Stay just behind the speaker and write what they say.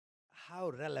how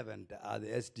relevant are the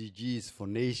SDGs for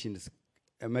nations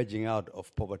emerging out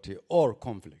of poverty or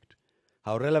conflict?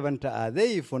 How relevant are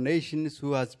they for nations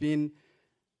who has been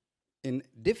in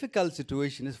difficult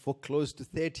situations for close to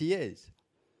 30 years?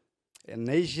 A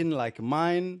nation like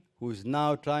mine, who is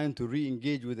now trying to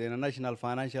re-engage with the international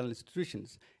financial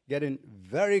institutions, getting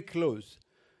very close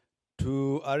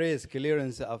to arrest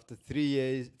clearance after 3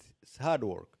 years hard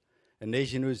work. A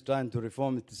nation who is trying to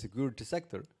reform the security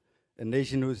sector. A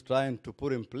nation who is trying to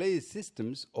put in place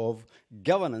systems of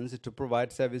governance to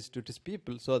provide service to its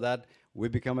people so that we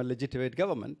become a legitimate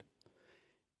government.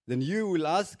 Then you will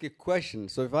ask a question.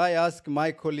 So if I ask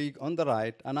my colleague on the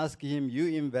right and ask him, you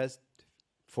invest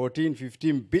 $14,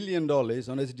 $15 billion on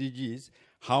SDGs,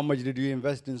 how much did you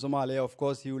invest in Somalia? Of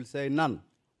course, he will say none.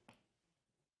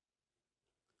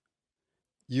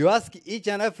 You ask each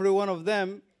and every one of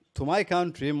them, to my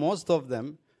country, most of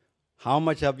them, how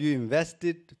much have you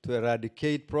invested to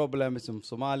eradicate problems in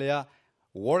Somalia,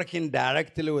 working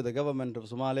directly with the government of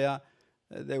Somalia?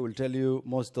 They will tell you,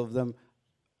 most of them,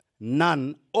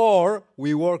 none, or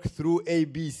we work through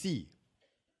ABC.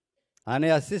 Any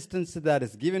assistance that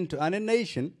is given to any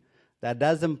nation that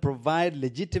doesn't provide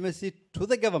legitimacy to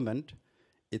the government,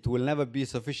 it will never be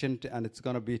sufficient and it's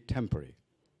going to be temporary.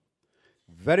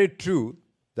 Very true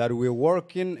that we're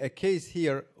working a case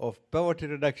here of poverty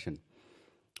reduction,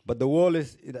 but the world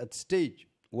is at a stage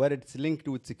where it's linked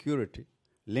with security,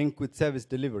 linked with service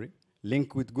delivery,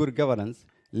 linked with good governance,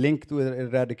 linked with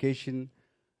eradication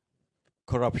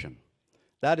corruption.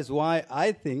 That is why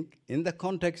I think in the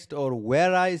context of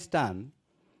where I stand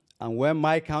and where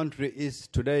my country is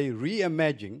today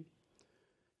re-emerging,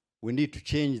 we need to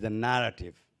change the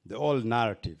narrative, the old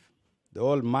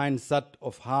mindset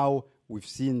of how we've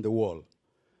seen the world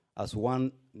as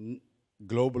one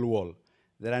global world.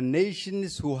 There are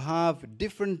nations who have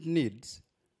different needs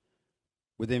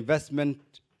with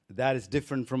investment that is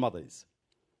different from others.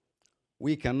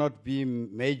 We cannot be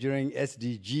measuring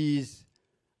SDGs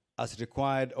as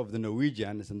required of the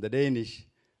Norwegians and the Danish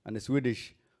and the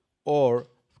Swedish or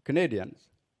Canadians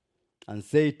and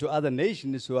say to other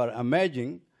nations who are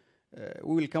emerging,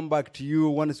 we will come back to you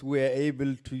once we are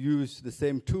able to use the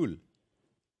same tool.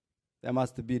 There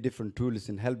must be different tools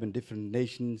in helping different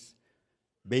nations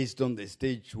based on the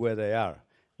stage where they are.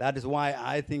 That is why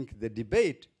I think the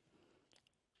debate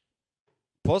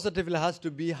positively has to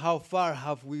be how far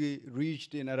have we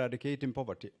reached in eradicating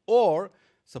poverty or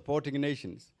supporting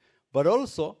nations, but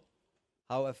also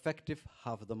how effective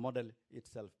have the model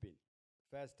itself been.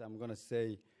 First, I'm going to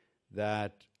say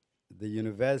that the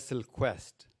universal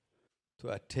quest to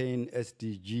attain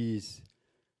SDGs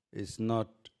is not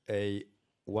a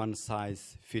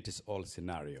one-size-fits-all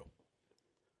scenario.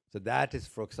 So that is,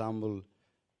 for example,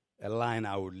 a line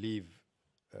I would leave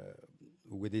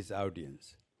with this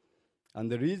audience. And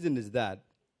the reason is that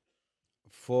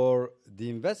for the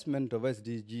investment of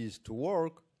SDGs to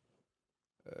work,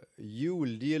 you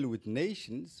will deal with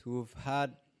nations who have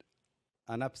had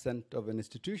an absence of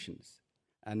institutions.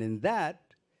 And in that,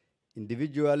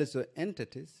 individuals or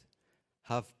entities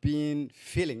have been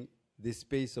filling the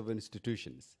space of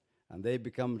institutions. And they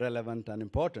become relevant and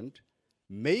important,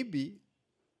 maybe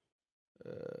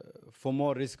for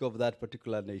more risk of that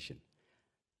particular nation.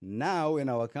 Now in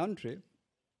our country,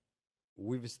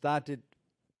 we've started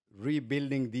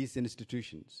rebuilding these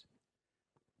institutions.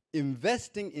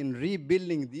 Investing in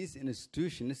rebuilding these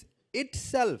institutions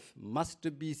itself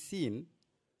must be seen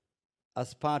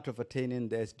as part of attaining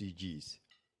the SDGs.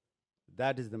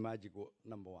 That is the magic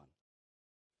number one.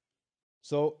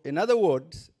 So, in other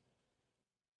words,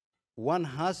 one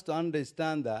has to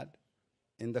understand that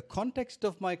in the context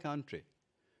of my country,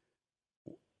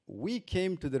 we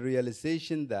came to the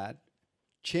realization that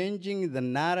changing the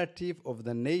narrative of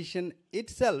the nation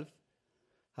itself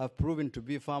have proven to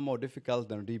be far more difficult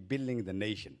than rebuilding the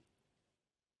nation.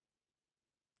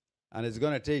 And it's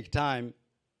going to take time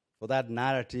for that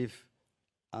narrative,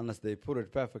 and as they put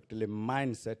it perfectly,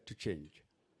 mindset to change.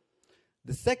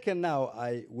 The second now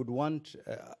I would want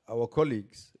our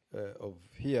colleagues of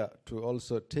here to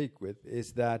also take with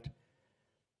is that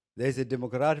there's a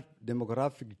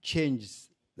demographic changes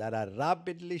that are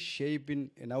rapidly shaping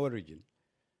in our region.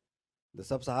 The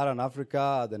sub-Saharan Africa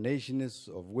are the nations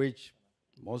of which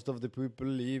most of the people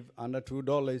live under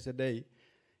 $2 a day.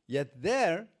 Yet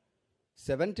there,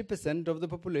 70% of the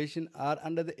population are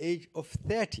under the age of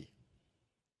 30.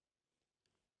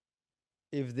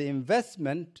 If the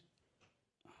investment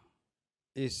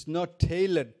is not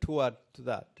tailored toward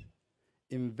that,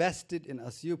 invested in,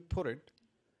 as you put it,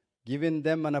 giving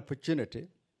them an opportunity,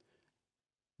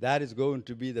 that is going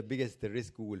to be the biggest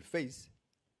risk we will face.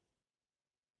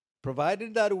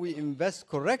 Provided that we invest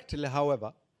correctly,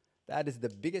 however, that is the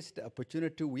biggest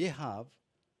opportunity we have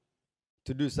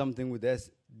to do something with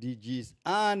SDGs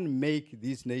and make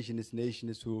these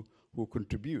nations who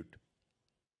contribute.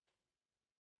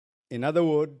 In other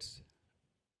words,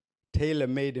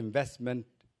 tailor-made investment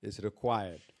is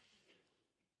required.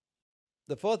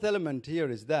 The fourth element here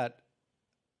is that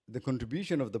the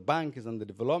contribution of the banks and the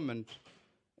development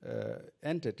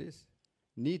entities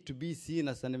need to be seen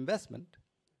as an investment.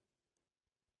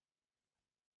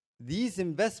 These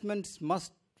investments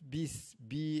must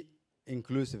be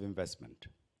inclusive investment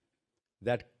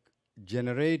that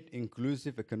generate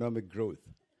inclusive economic growth,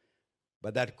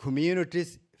 but that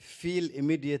communities feel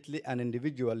immediately and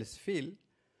individuals feel,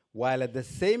 while at the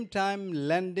same time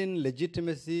lending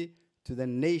legitimacy to the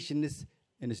nation's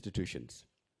institutions.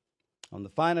 And the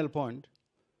final point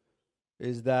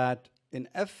is that in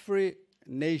every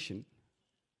nation,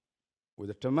 with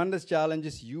the tremendous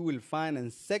challenges, you will find a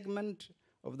segment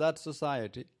of that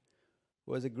society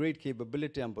who has a great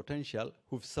capability and potential,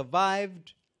 who've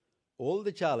survived all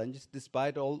the challenges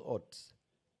despite all odds.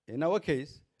 In our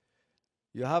case,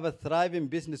 you have a thriving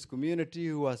business community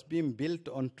who has been built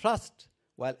on trust,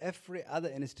 while every other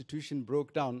institution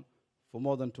broke down for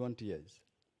more than 20 years.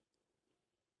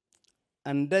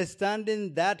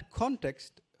 Understanding that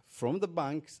context from the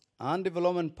banks and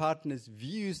development partners'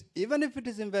 views, even if it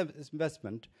is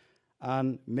investment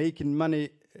and making money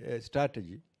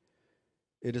strategy,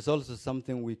 it is also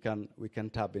something we can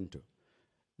tap into.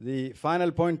 The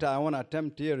final point I want to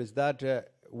attempt here is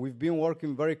that we've been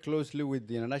working very closely with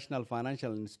the international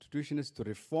financial institutions to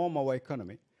reform our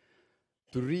economy,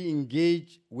 to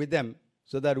re-engage with them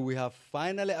so that we have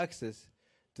finally access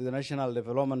to the national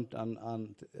development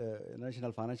and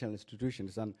national financial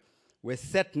institutions. And we're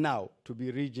set now to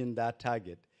be reaching that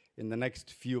target in the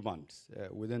next few months,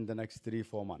 within the next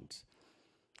 3-4 months.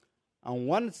 And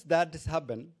once that has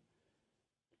happened,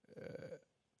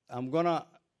 I'm going to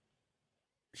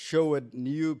show a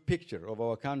new picture of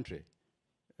our country.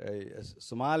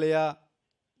 Somalia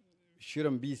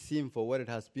shouldn't be seen for what it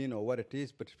has been or what it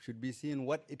is, but should be seen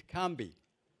what it can be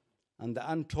and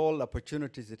the untold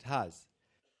opportunities it has.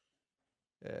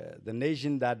 The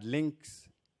nation that links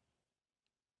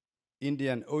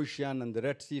Indian Ocean and the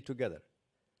Red Sea together.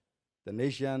 The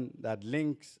nation that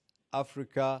links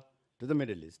Africa to the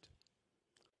Middle East.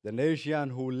 The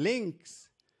nation who links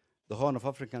the Horn of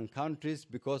African countries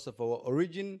because of our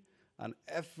origin, and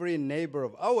every neighbor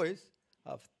of ours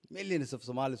have millions of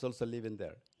Somalis also living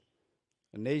there.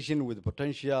 A nation with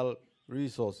potential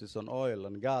resources on oil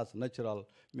and gas, natural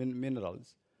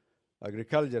minerals,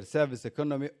 agriculture, service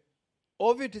economy.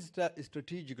 All of it is a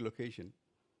strategic location.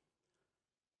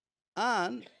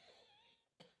 And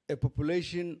a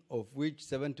population of which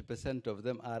 70% of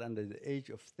them are under the age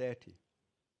of 30.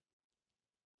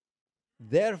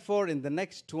 Therefore, in the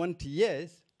next 20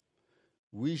 years,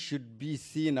 we should be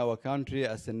seeing our country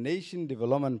as a nation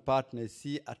development partner,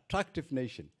 see attractive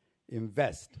nation,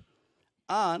 invest,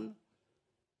 and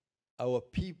our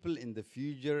people in the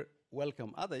future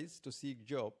welcome others to seek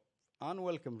job and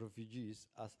welcome refugees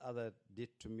as others did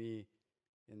to me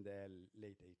in the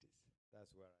late 80s.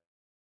 That's where